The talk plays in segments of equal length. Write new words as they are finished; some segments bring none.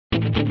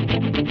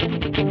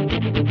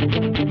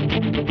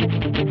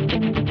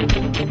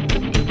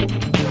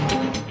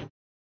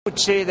would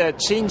say that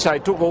since I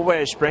took over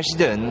as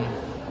president,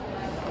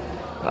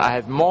 I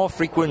have more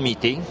frequent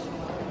meetings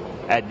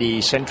at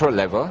the central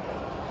level,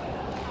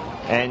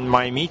 and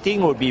my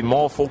meeting will be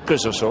more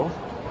focused also,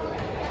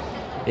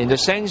 in the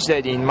sense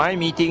that in my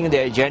meeting the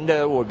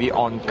agenda will be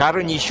on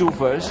current issue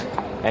first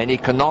and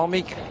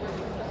economic,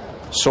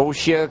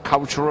 social,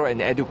 cultural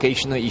and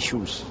educational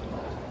issues.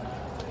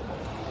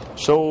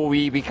 So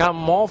we become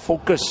more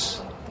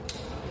focused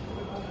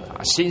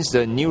since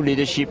the new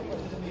leadership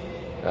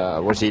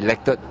was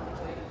elected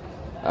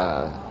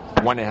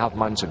 1.5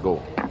 months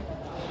ago.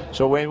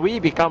 So when we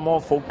become more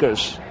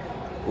focused,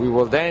 we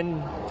will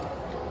then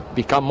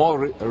become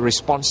more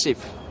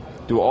responsive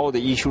to all the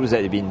issues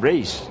that have been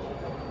raised.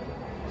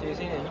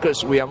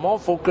 Because we are more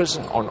focused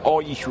on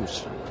all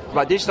issues.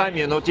 But this time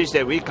you notice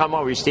that we come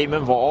up with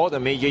statements for all the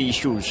major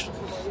issues.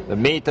 The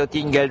May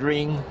 13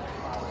 gathering,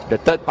 the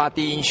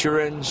third-party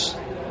insurance,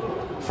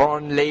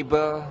 foreign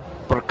labour,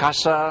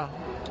 Perkasa.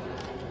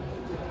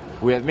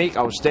 We have made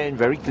our stand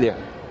very clear.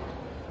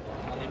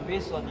 And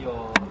based on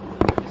your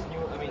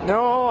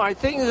No, I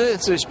think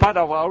this is part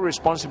of our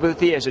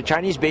responsibility as a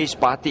Chinese-based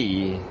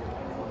party.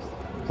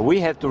 We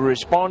have to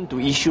respond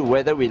to issue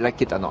whether we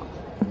like it or not.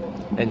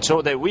 And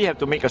so that we have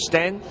to make a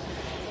stand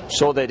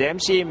so that the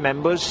MCA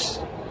members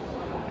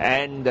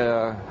and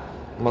the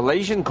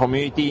Malaysian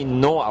community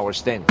know our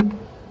stand.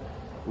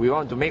 We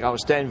want to make our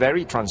stand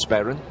very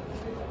transparent.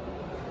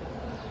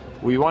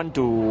 We want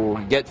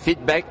to get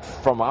feedback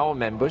from our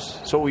members.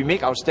 So we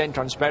make our stand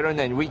transparent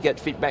and we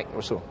get feedback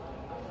also.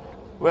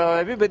 Well,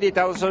 everybody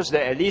tells us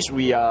that at least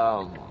we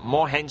are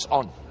more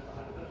hands-on.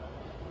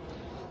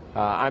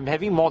 I'm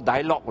having more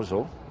dialogue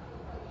also.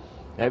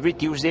 Every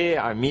Tuesday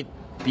I meet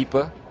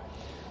people.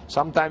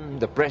 Sometimes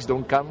the press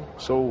don't come,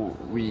 so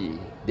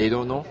they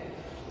don't know.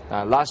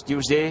 Last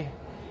Tuesday,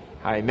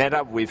 I met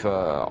up with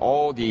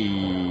all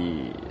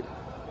the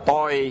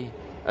toy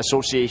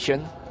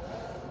association.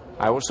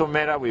 I also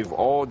met up with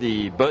all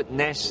the bird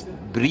nest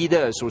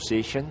breeder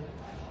association.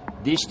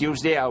 This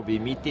Tuesday, I'll be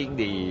meeting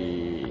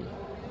the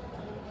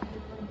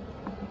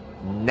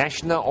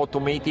National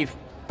Automotive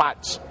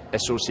Parts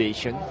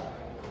Association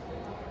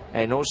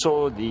and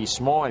also the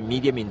small and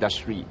medium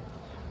industry.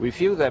 We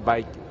feel that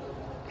by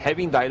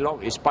having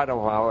dialogue is part of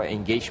our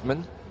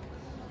engagement.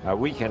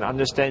 We can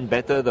understand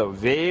better the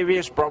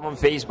various problems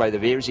faced by the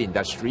various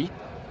industry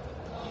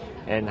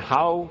and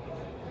how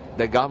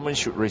the government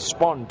should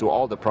respond to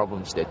all the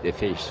problems that they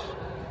face.